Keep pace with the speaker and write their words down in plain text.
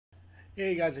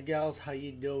Hey guys and gals, how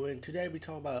you doing? Today we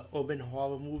talk about an urban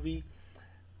horror movie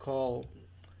called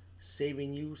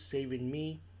Saving You, Saving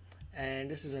Me, and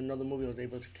this is another movie I was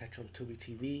able to catch on Tubi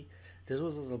TV. This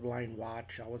was just a blind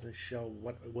watch. I wasn't sure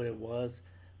what it was,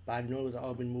 but I know it was an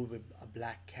urban movie with a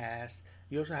black cast.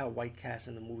 You also have a white cast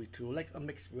in the movie too, like a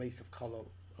mixed race of color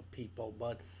of people,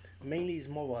 but mainly it's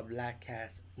more of a black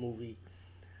cast movie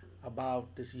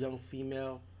about this young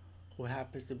female who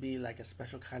happens to be like a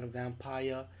special kind of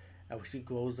vampire. And when she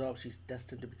grows up, she's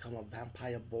destined to become a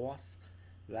vampire boss,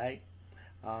 right?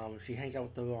 She hangs out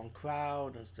with the wrong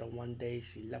crowd, and so one day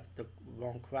she left the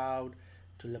wrong crowd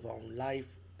to live her own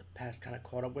life. The past kind of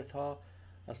caught up with her.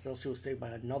 Until she was saved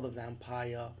by another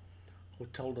vampire who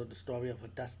told her the story of her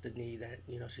destiny, that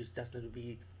she's destined to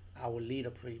be our leader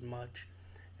pretty much.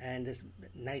 And this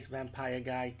nice vampire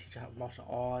guy teach her martial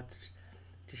arts,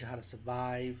 teach her how to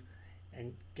survive,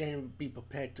 and can be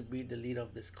prepared to be the leader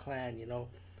of this clan.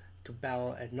 To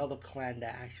battle another clan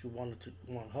that actually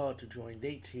want her to join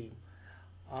their team.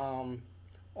 Um,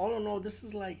 all in all, this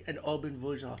is like an urban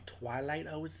version of Twilight,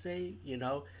 I would say.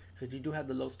 Because you do have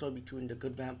the love story between the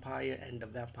good vampire and the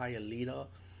vampire leader.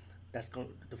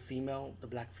 The female, the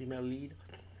black female lead,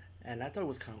 and I thought it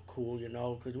was kind of cool.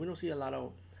 Because we don't see a lot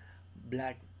of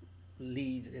black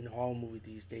leads in horror movies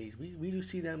these days. We do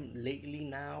see them lately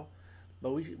now,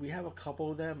 but we have a couple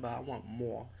of them, but I want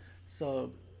more.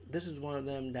 So this is one of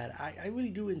them that I really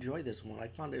do enjoy this one. I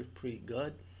found it pretty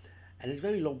good, and it's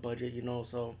very low budget.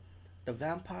 So the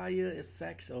vampire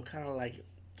effects are kind of like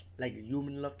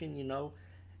human looking.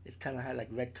 It's kind of had like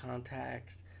red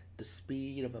contacts, the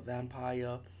speed of a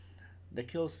vampire, the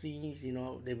kill scenes.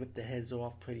 They rip the heads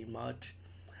off pretty much,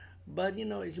 but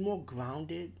it's more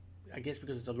grounded. I guess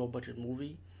because it's a low budget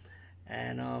movie.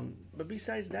 And but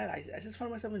besides that, I just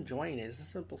found myself enjoying it. It's a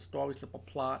simple story, simple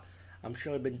plot. I'm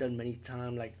sure it's been done many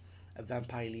times. Like a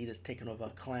vampire leader's taken over a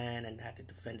clan and had to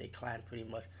defend a clan pretty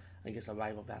much against a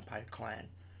rival vampire clan.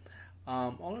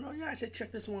 All in all, yeah, I said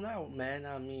check this one out, man.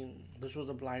 I mean, this was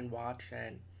a blind watch,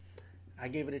 and I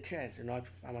gave it a chance. I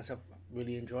found myself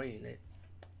really enjoying it.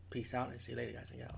 Peace out, and see you later, guys and gals.